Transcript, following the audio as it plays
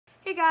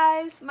Hey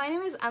guys, my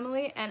name is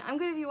Emily and I'm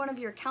going to be one of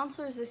your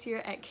counselors this year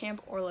at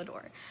Camp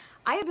Orlador.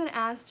 I have been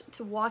asked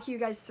to walk you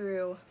guys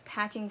through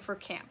packing for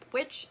camp,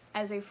 which,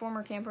 as a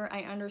former camper,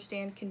 I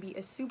understand can be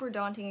a super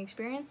daunting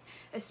experience,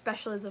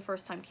 especially as a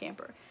first-time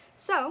camper.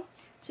 So,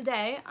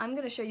 today I'm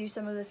going to show you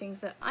some of the things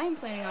that I'm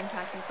planning on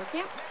packing for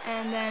camp,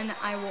 and then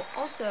I will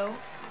also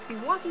be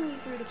walking you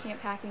through the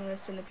camp packing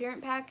list in the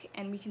parent pack,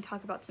 and we can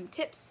talk about some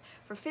tips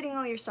for fitting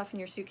all your stuff in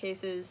your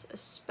suitcases,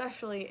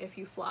 especially if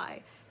you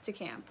fly to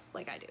camp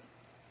like I do.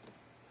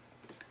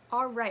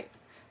 Alright,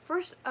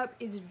 first up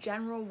is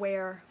general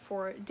wear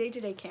for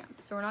day-to-day camp.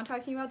 So we're not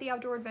talking about the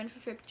outdoor adventure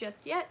trip just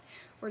yet,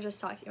 we're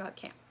just talking about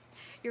camp.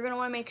 You're going to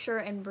want to make sure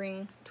and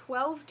bring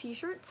 12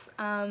 t-shirts,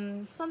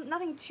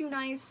 nothing too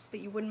nice that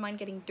you wouldn't mind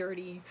getting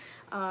dirty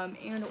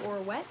and or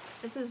wet.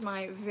 This is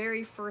my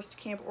very first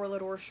Camp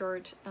Orlador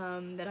shirt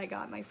that I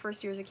got my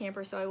first year as a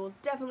camper, so I will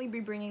definitely be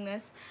bringing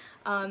this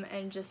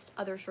and just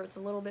other shirts a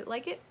little bit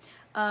like it.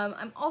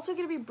 I'm also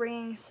going to be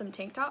bringing some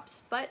tank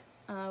tops, but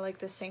like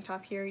this tank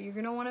top here, you're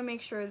going to want to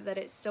make sure that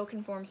it still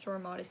conforms to our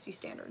modesty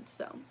standards.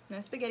 So no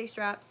spaghetti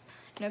straps,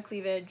 no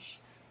cleavage,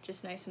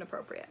 just nice and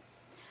appropriate.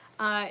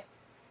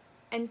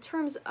 In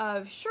terms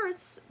of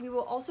shirts, we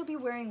will also be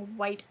wearing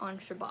white on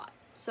Shabbat.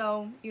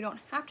 So you don't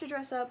have to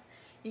dress up,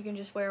 you can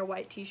just wear a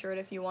white t-shirt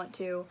if you want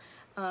to,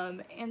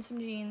 and some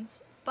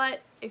jeans.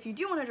 But if you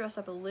do want to dress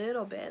up a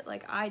little bit,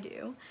 like I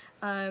do,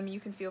 you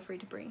can feel free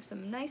to bring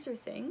some nicer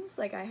things.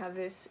 Like I have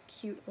this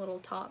cute little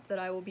top that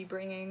I will be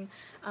bringing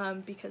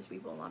because we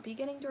will not be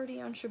getting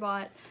dirty on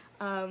Shabbat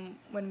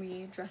when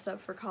we dress up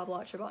for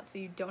Kabbalat Shabbat, so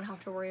you don't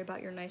have to worry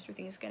about your nicer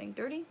things getting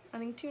dirty.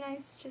 Nothing too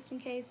nice, just in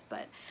case,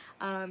 but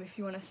if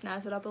you want to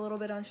snazz it up a little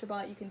bit on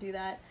Shabbat, you can do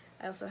that.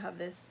 I also have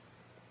this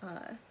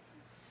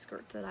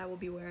skirt that I will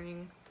be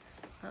wearing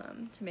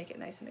to make it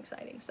nice and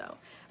exciting. So,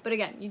 but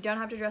again, you don't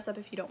have to dress up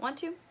if you don't want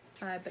to,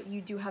 but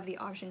you do have the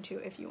option to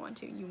if you want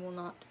to. You will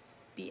not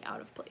be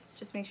out of place.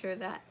 Just make sure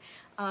that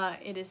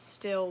it is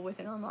still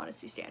within our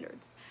modesty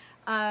standards.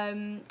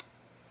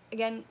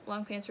 Again,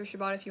 long pants for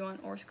Shabbat if you want,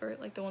 or skirt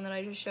like the one that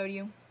I just showed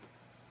you.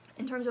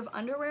 In terms of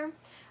underwear,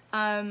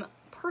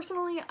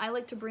 personally, I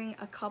like to bring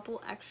a couple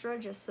extra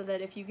just so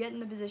that if you get in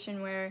the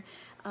position where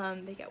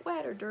they get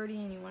wet or dirty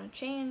and you want to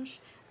change,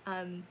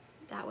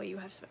 that way you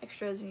have some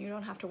extras and you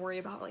don't have to worry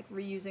about like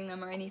reusing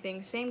them or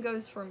anything. Same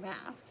goes for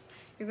masks.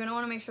 You're going to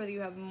want to make sure that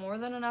you have more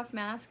than enough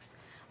masks,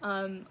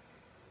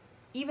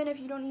 even if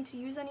you don't need to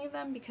use any of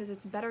them, because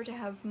it's better to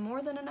have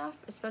more than enough,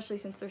 especially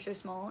since they're so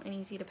small and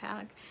easy to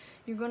pack.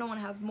 You're going to want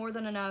to have more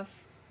than enough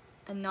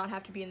and not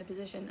have to be in the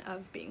position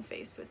of being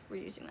faced with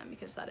reusing them,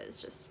 because that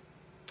is just,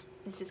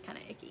 it's just kind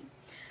of icky.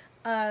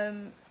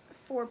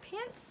 For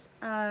pants,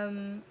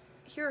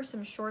 here are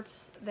some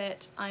shorts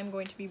that I'm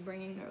going to be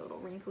bringing. They're a little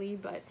wrinkly,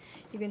 but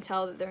you can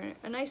tell that they're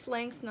a nice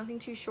length, nothing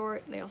too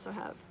short. They also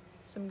have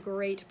some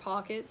great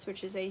pockets,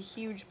 which is a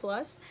huge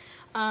plus.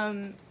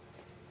 You're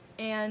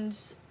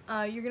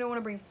going to want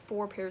to bring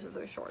 4 pairs of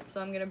those shorts. So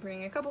I'm going to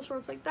bring a couple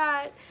shorts like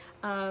that.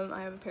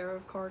 I have a pair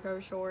of cargo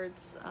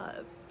shorts,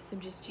 some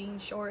just jean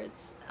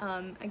shorts.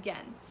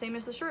 Again, same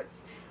as the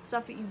shirts,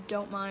 stuff that you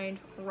don't mind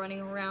running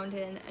around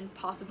in and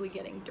possibly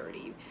getting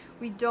dirty.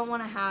 We don't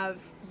want to have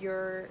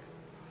your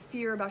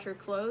fear about your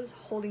clothes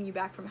holding you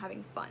back from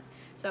having fun.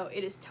 So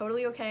it is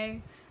totally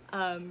okay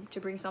to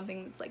bring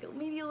something that's like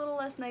maybe a little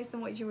less nice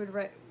than what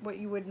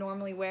you would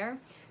normally wear,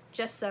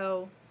 just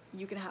so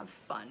you can have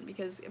fun,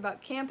 because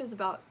camp is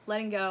about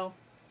letting go,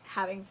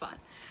 having fun.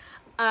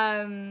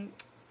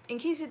 In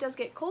case it does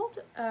get cold,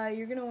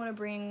 you're gonna want to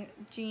bring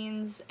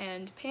jeans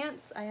and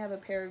pants. I have a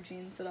pair of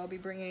jeans that I'll be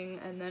bringing,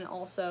 and then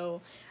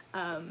also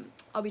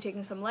I'll be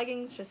taking some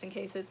leggings just in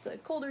case it's a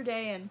colder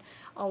day and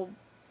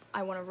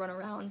I want to run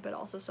around but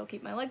also still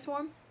keep my legs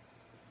warm.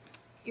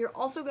 You're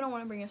also going to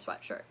want to bring a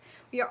sweatshirt.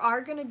 We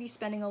are going to be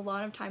spending a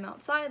lot of time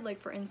outside,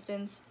 like for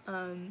instance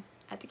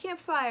at the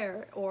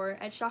campfire or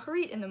at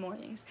Shacharit in the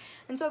mornings.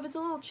 And so if it's a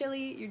little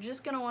chilly, you're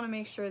just going to want to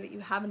make sure that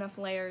you have enough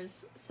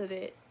layers so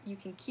that you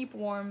can keep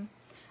warm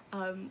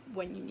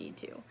when you need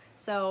to.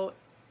 So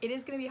it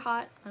is going to be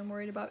hot. I'm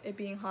worried about it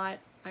being hot.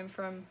 I'm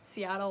from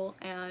Seattle,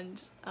 and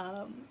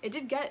it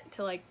did get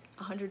to like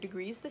 100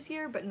 degrees this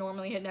year, but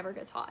normally it never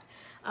gets hot.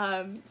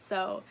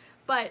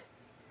 But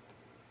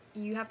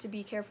you have to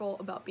be careful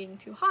about being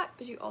too hot,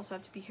 but you also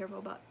have to be careful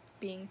about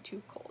being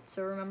too cold.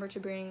 So remember to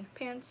bring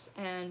pants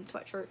and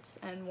sweatshirts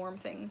and warm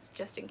things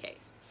just in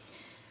case.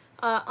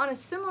 On a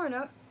similar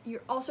note,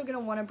 you're also going to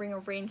want to bring a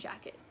rain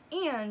jacket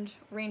and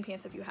rain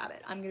pants if you have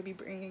it. I'm going to be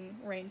bringing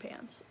rain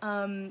pants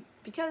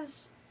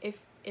because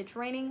if it's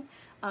raining,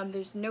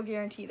 there's no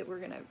guarantee that we're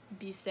going to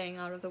be staying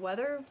out of the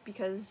weather,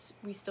 because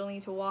we still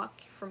need to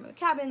walk from the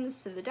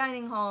cabins to the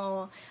dining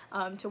hall,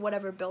 to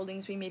whatever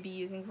buildings we may be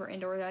using for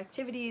indoor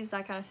activities,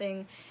 that kind of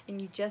thing,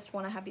 and you just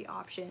want to have the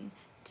option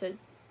to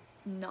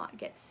not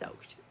get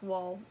soaked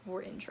while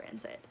we're in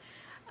transit.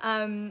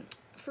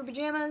 For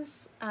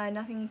pajamas,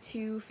 nothing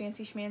too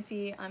fancy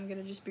schmancy. I'm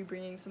going to just be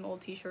bringing some old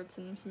t-shirts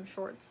and some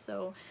shorts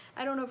so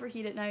I don't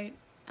overheat at night.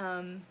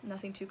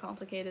 Nothing too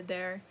complicated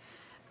there.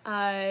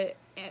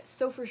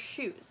 So for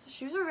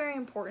shoes are very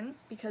important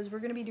because we're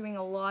going to be doing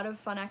a lot of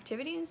fun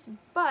activities,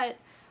 but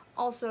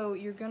also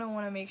you're going to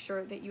want to make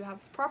sure that you have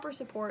proper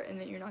support and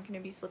that you're not going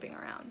to be slipping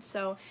around.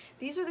 So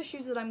these are the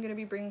shoes that I'm going to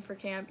be bringing for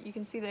camp. You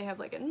can see they have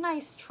like a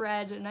nice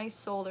tread, a nice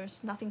sole,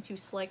 there's nothing too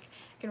slick,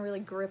 can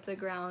really grip the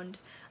ground.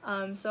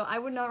 So I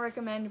would not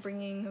recommend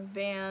bringing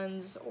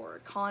Vans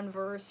or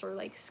Converse or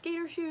like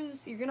skater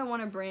shoes. You're going to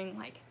want to bring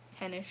like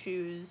tennis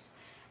shoes,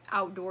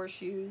 outdoor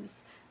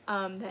shoes,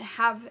 that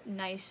have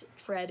nice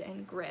tread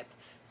and grip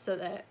so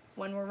that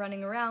when we're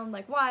running around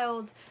like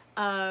wild,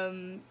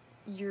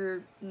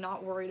 you're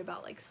not worried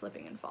about like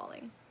slipping and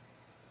falling.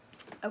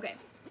 Okay,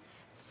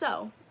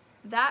 so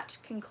that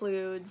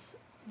concludes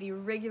the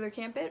regular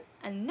camp bit,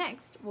 and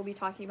next we'll be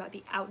talking about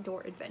the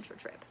outdoor adventure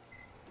trip.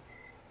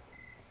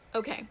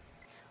 Okay,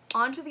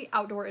 on to the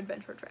outdoor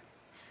adventure trip.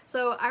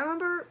 So I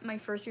remember my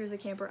first year as a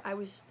camper, I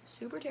was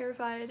super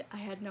terrified. I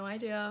had no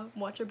idea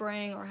what to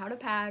bring or how to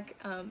pack,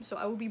 so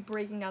I will be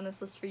breaking down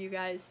this list for you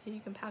guys so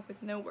you can pack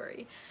with no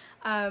worry.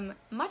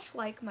 Much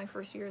like my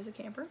first year as a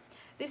camper,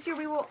 this year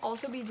we will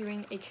also be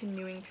doing a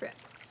canoeing trip.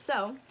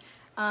 So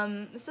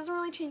this doesn't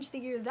really change the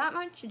gear that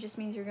much, it just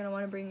means you're going to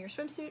want to bring your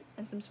swimsuit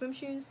and some swim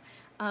shoes,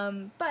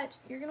 but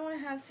you're going to want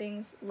to have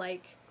things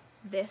like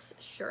this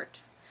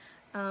shirt,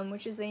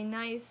 which is a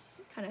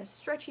nice kind of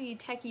stretchy,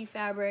 techy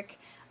fabric.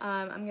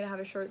 I'm going to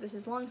have a shirt. This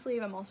is long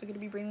sleeve. I'm also going to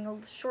be bringing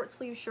a short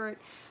sleeve shirt.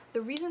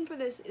 The reason for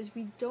this is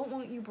we don't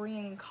want you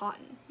bringing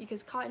cotton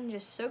because cotton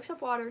just soaks up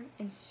water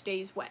and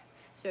stays wet.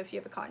 So if you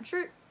have a cotton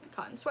shirt,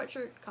 cotton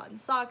sweatshirt, cotton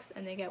socks,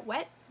 and they get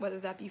wet, whether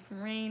that be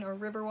from rain or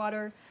river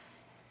water,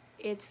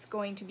 it's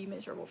going to be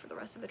miserable for the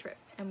rest of the trip,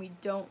 and we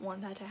don't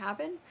want that to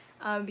happen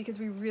because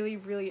we really,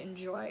 really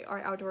enjoy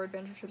our outdoor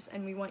adventure trips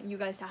and we want you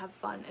guys to have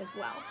fun as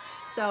well.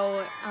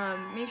 So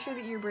make sure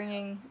that you're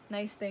bringing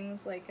nice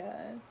things like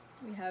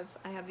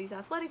I have these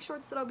athletic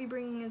shorts that I'll be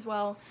bringing as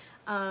well,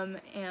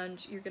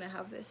 and you're gonna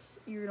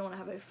want to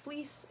have a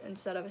fleece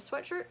instead of a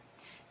sweatshirt,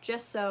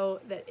 just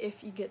so that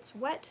if it gets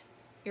wet,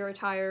 your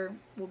attire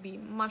will be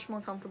much more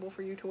comfortable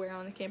for you to wear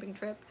on the camping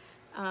trip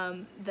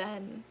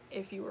than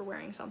if you were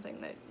wearing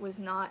something that was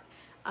not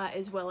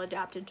as well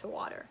adapted to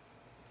water.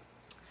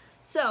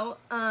 So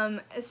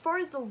as far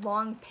as the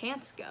long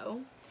pants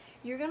go,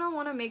 you're gonna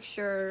want to make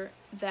sure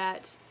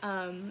that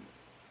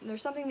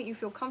there's something that you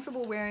feel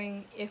comfortable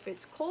wearing if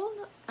it's cold,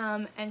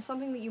 and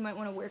something that you might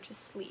want to wear to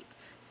sleep.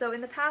 So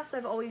in the past,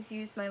 I've always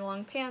used my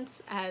long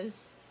pants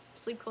as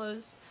sleep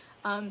clothes,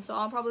 so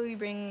I'll probably be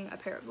bringing a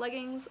pair of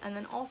leggings, and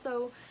then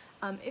also,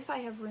 if I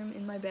have room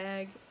in my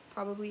bag,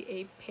 probably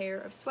a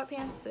pair of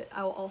sweatpants that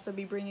I will also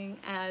be bringing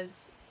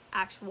as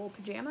actual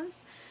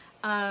pajamas,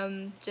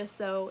 just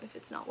so if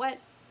it's not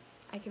wet,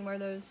 I can wear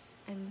those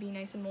and be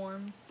nice and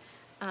warm,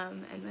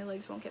 and my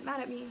legs won't get mad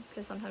at me,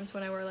 because sometimes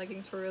when I wear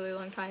leggings for a really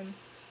long time,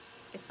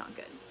 it's not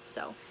good.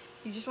 So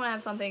you just want to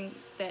have something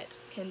that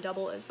can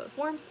double as both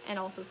warmth and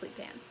also sleep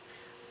pants.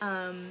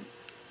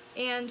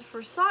 And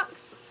for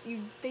socks,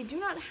 they do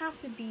not have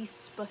to be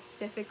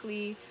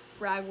specifically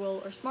rag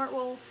wool or smart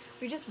wool.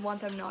 We just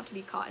want them not to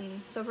be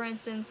cotton. So for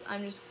instance,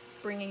 I'm just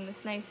bringing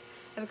this I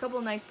have a couple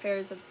of nice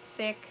pairs of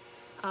thick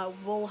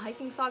wool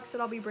hiking socks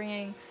that I'll be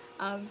bringing.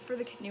 For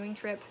the canoeing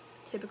trip,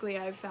 typically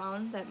I've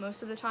found that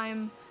most of the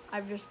time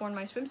I've just worn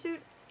my swimsuit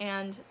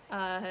and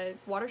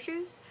water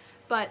shoes,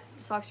 but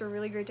socks are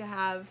really great to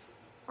have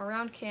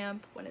around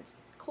camp when it's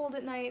cold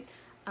at night,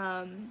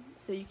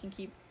 so you can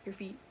keep your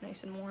feet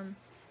nice and warm.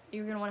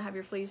 You're going to want to have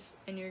your fleece,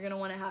 and you're going to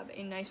want to have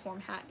a nice warm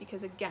hat,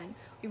 because again,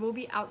 we will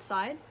be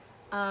outside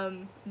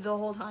the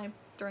whole time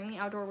during the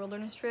outdoor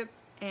wilderness trip,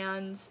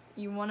 and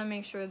you want to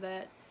make sure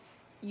that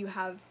you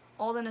have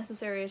all the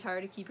necessary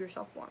attire to keep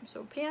yourself warm.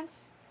 So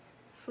pants,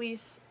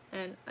 fleece,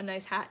 and a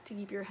nice hat to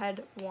keep your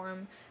head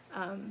warm,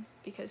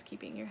 because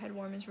keeping your head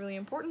warm is really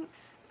important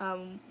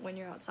when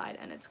you're outside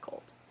and it's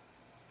cold.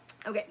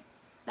 Okay,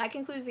 that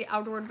concludes the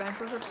outdoor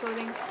adventure trip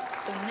clothing,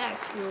 so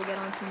next we will get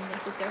on to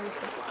necessary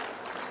supplies.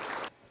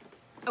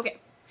 Okay,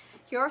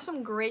 here are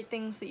some great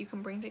things that you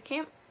can bring to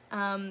camp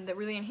that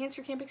really enhance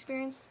your camp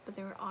experience, but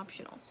they're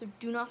optional, so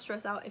do not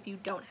stress out if you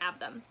don't have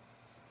them.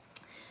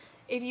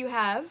 If you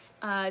have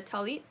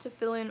talit,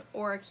 tefillin,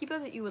 or a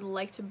kippah that you would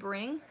like to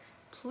bring,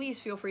 please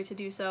feel free to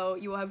do so.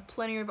 You will have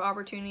plenty of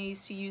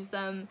opportunities to use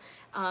them.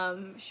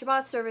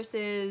 Shabbat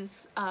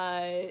services,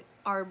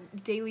 our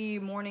daily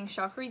morning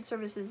shachrit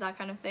services, that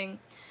kind of thing.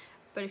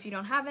 But if you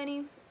don't have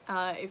any,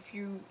 if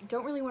you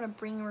don't really want to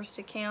bring yours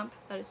to camp,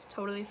 that is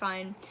totally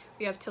fine.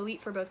 We have talit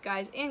for both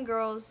guys and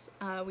girls.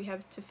 We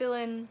have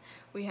tefillin,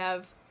 we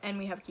have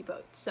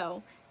kippot.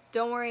 So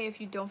don't worry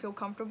if you don't feel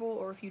comfortable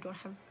or if you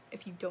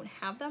don't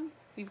have them,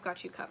 we've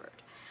got you covered.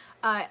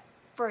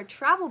 For a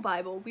travel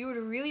Bible, we would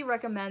really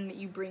recommend that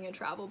you bring a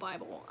travel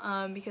Bible,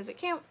 because at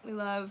camp we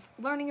love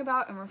learning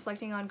about and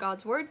reflecting on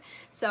God's Word.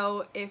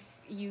 So if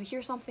you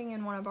hear something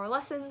in one of our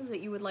lessons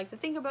that you would like to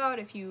think about,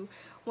 if you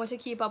want to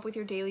keep up with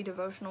your daily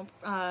devotional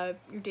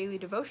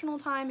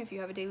time, if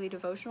you have a daily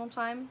devotional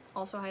time,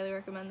 also highly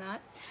recommend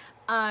that.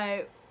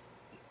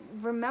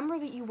 remember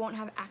that you won't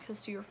have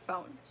access to your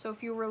phone. So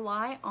if you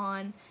rely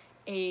on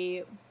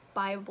a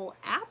Bible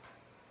app,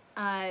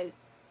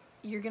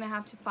 you're gonna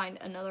have to find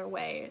another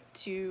way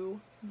to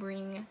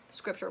bring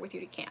scripture with you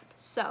to camp.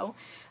 So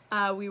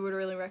we would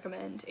really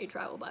recommend a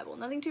travel Bible.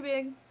 Nothing too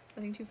big,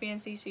 nothing too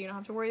fancy, so you don't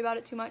have to worry about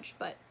it too much,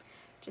 but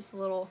just a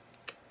little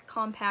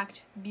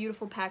compact,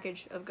 beautiful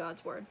package of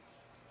God's Word.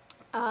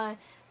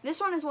 This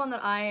one is one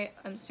that I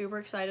am super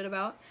excited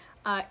about.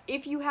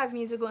 If you have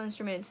musical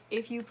instruments,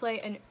 if you play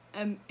an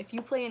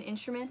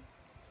instrument,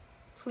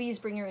 please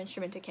bring your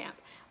instrument to camp.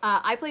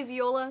 I play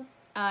viola.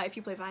 If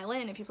you play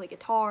violin, if you play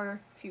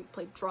guitar, if you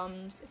play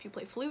drums, if you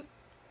play flute,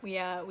 we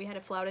had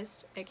a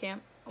flautist at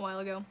camp a while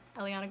ago,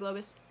 Eliana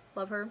Globus,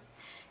 love her.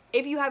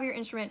 If you have your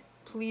instrument,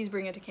 please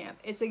bring it to camp.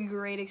 It's a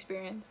great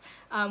experience.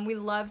 We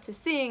love to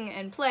sing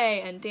and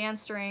play and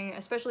dance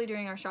especially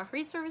during our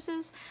Shacharit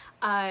services.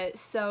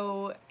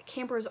 So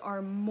campers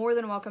are more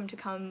than welcome to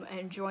come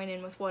and join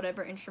in with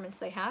whatever instruments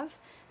they have.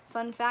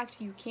 Fun fact,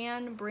 you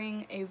can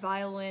bring a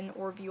violin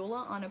or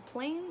viola on a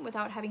plane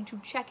without having to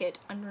check it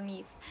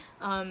underneath.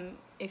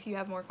 If you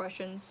have more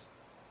questions,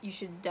 you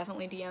should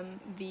definitely DM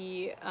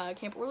the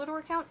Camp Orlador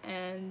account,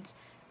 and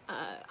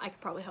I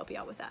could probably help you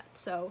out with that.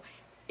 So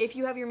if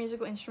you have your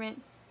musical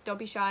instrument, don't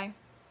be shy,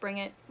 bring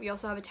it. We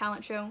also have a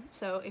talent show,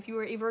 so if you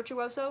were a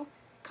virtuoso,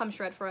 come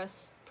shred for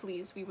us,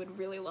 please. We would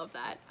really love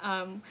that.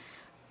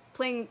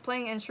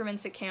 Playing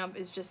instruments at camp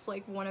is just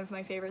like one of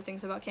my favorite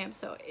things about camp,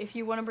 so if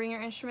you want to bring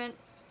your instrument,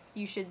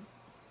 you should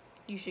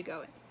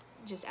go.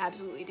 Just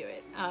absolutely do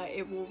it.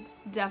 It will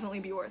definitely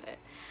be worth it.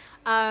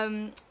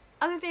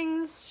 Other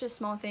things, just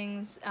small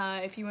things.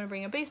 If you want to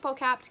bring a baseball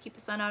cap to keep the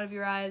sun out of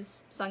your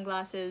eyes,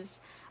 sunglasses.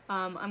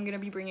 I'm gonna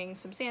be bringing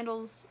some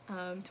sandals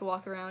to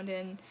walk around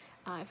in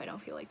if I don't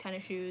feel like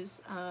tennis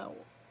shoes.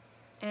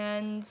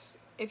 And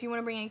if you want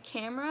to bring a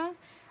camera,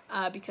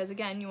 because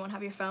again, you won't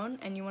have your phone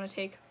and you want to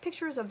take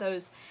pictures of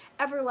those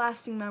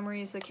everlasting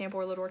memories that Camp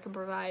Orlador can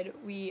provide,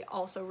 we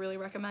also really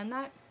recommend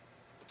that.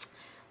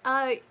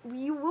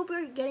 You will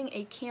be getting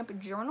a camp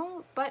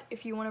journal, but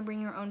if you want to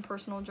bring your own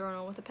personal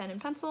journal with a pen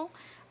and pencil,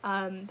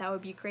 that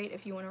would be great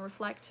if you want to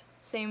reflect.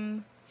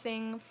 Same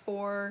thing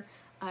for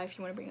if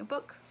you want to bring a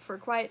book for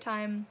quiet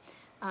time.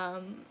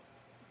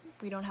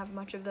 We don't have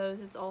much of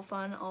those, it's all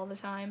fun all the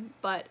time,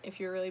 but if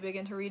you're really big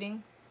into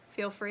reading,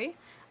 feel free.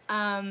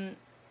 And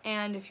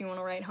if you want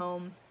to write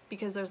home,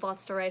 because there's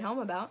lots to write home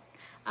about,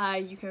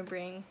 you can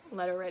bring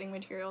letter writing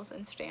materials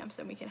and stamps,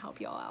 and we can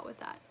help you all out with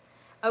that.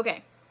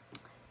 Okay.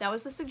 That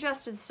was the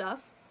suggested stuff,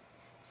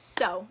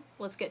 so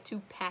let's get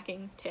to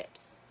packing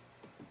tips.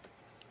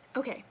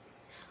 Okay,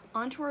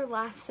 on to our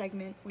last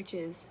segment, which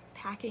is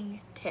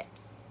packing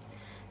tips.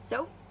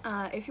 So,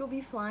 if you'll be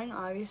flying,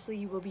 obviously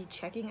you will be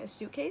checking a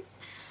suitcase.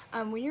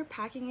 When you're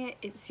packing it,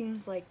 it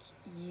seems like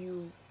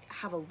you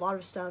have a lot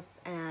of stuff,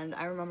 and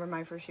I remember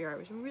my first year I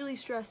was really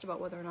stressed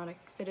about whether or not I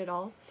could fit it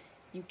all.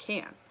 You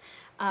can.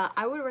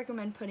 I would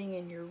recommend putting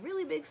in your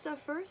really big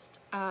stuff first,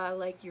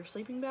 like your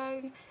sleeping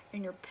bag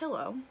and your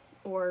pillow,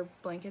 or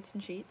blankets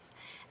and sheets,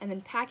 and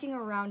then packing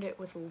around it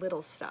with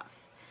little stuff.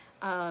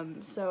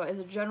 So as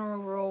a general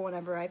rule,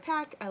 whenever I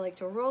pack, I like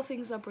to roll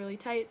things up really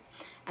tight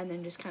and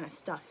then just kind of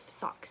stuff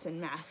socks and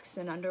masks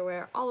and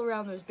underwear all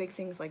around those big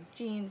things like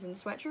jeans and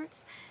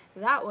sweatshirts.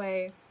 That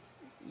way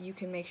you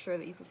can make sure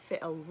that you can fit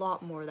a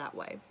lot more that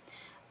way.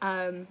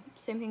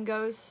 Same thing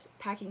goes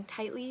packing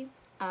tightly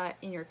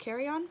in your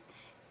carry-on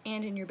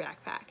and in your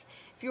backpack.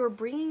 If you are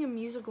bringing a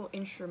musical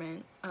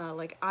instrument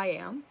like I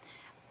am,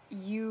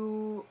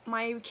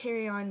 my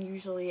carry-on I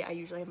usually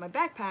have my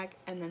backpack,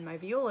 and then my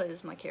viola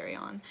is my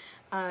carry-on.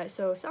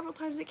 So several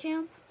times at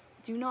camp,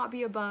 do not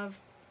be above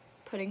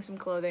putting some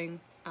clothing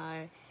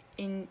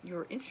in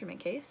your instrument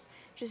case.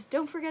 Just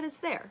don't forget it's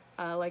there,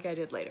 like I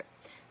did later.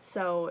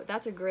 So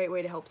that's a great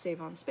way to help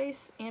save on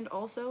space, and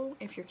also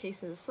if your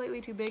case is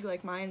slightly too big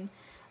like mine,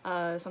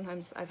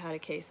 sometimes I've had a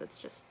case that's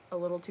just a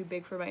little too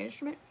big for my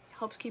instrument,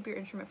 helps keep your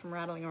instrument from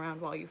rattling around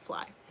while you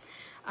fly.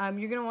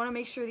 You're going to want to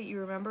make sure that you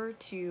remember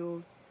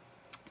to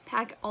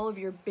pack all of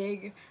your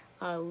big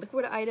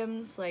liquid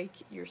items like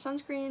your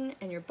sunscreen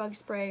and your bug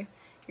spray.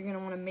 You're going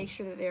to want to make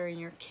sure that they're in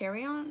your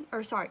carry-on,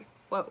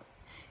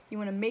 you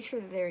want to make sure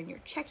that they're in your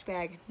checked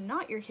bag,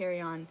 not your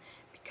carry-on,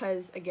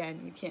 because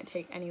again, you can't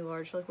take any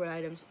large liquid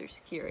items through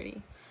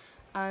security.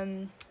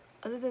 Other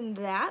than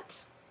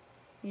that,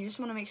 you just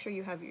want to make sure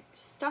you have your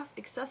stuff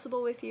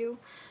accessible with you,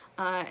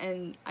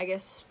 and I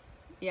guess,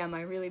 yeah,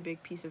 my really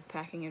big piece of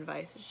packing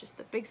advice is just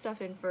the big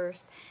stuff in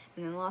first,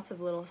 and then lots of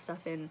little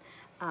stuff in.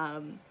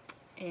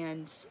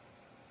 And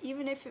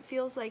even if it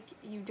feels like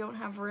you don't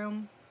have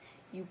room,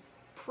 you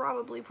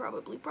probably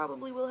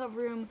will have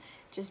room.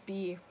 Just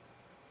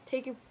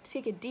take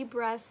a deep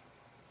breath,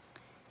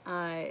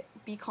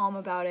 be calm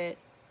about it,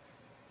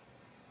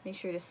 make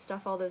sure to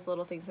stuff all those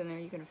little things in there.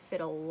 You can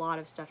fit a lot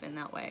of stuff in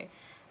that way,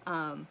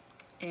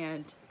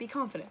 and be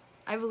confident.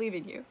 I believe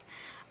in you.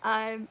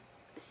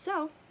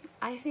 So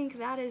I think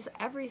that is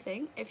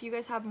everything. If you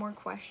guys have more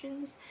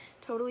questions,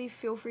 totally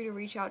feel free to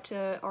reach out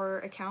to our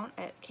account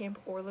at Camp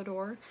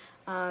Orlador,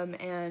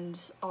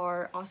 and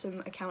our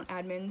awesome account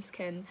admins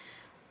can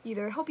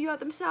either help you out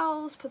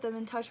themselves, put them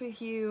in touch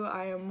with you.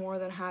 I am more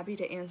than happy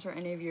to answer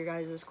any of your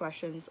guys'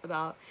 questions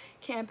about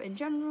camp in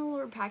general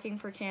or packing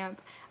for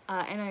camp,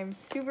 and I'm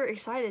super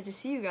excited to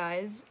see you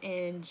guys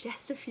in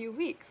just a few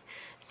weeks.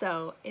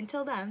 So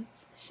until then,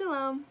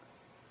 shalom!